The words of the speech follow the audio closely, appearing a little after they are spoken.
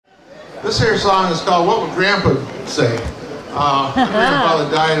This here song is called What Would Grandpa Say? My grandfather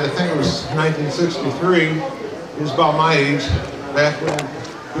died, I think it was 1963. He was about my age back then.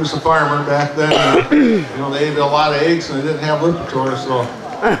 He was a farmer back then. You know, they ate a lot of eggs and they didn't have Lipitor, so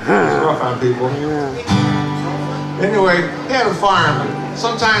it was rough on people. Anyway, he had a farm.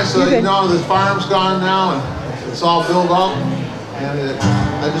 Sometimes, you know, the farm's gone now and it's all built up. And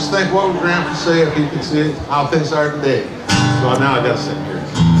I just think, what would Grandpa say if he could see how things are today? So now I got to sing here.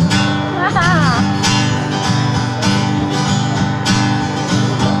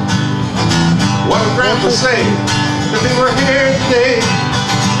 What would Grandpa say if he were here today?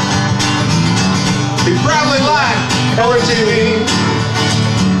 He'd probably like color TV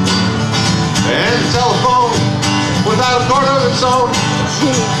and the telephone without a cord of its own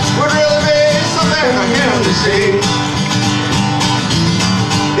would really be something for him to see.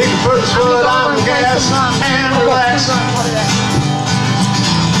 He can put his foot on the gas and relax,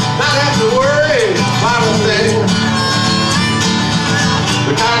 not have to worry about a thing.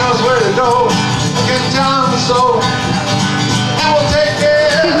 The guy knows where to go, can tell him so, and we'll take care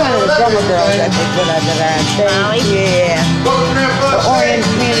of everything. Yeah. The Orange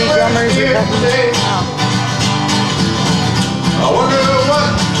Community Drummers. I wonder what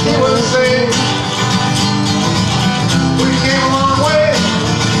he would say. We came a long way.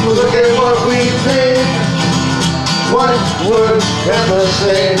 Look at what we did. What would Grandpa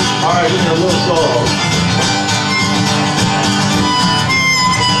say? All right, a little slow.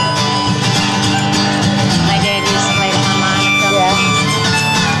 My dad used to play the harmonica. Yeah.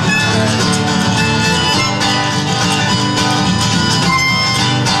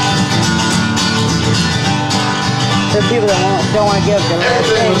 The people that don't want to give the little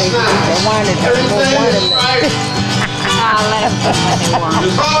thing, they want it. I'll let them get what they want.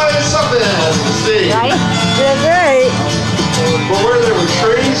 There's always something to see. Right? That's right. But where there were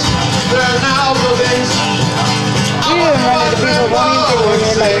trees, there are now buildings. You even run into people wanting to when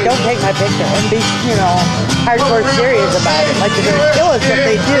you're like, don't take my picture, and be, you know, hardcore serious about it. Like they're going to kill us if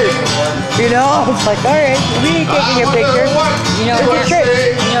they do. You know? It's like, all right, we ain't taking your picture. You know what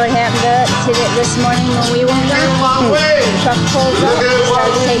happened this morning when we woke up? The truck pulled up and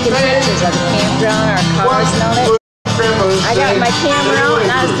started taking pictures of the campground, our cars and all that. I got my camera out and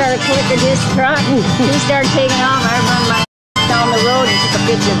I started clicking his truck. He started taking off. I run my down the road and took a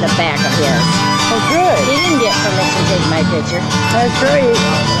picture of the back of his. Oh, good. He didn't get permission to take my picture. That's right.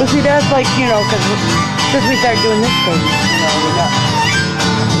 But see, that's like, you know, because we started doing this thing, you know,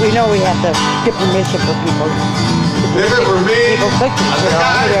 we know we have to get permission for people. If it were me, people pictures, you know,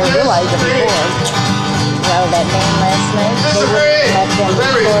 we didn't realize it before. Well, that man last night, they would let them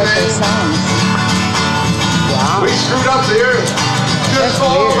record their songs. Wow. we screwed up the earth just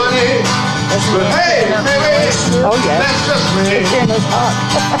for money. But hey, baby, oh yeah, that's just me.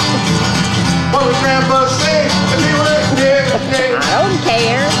 What would Grandpa say if he were here today? I don't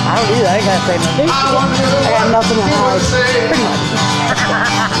care. I don't either. I ain't gotta say nothing. I got nothing to hide. Pretty much.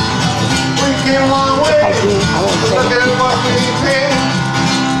 We came a long way. I do. I won't say Look at what we did.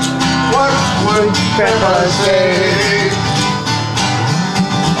 What would Grandpa say?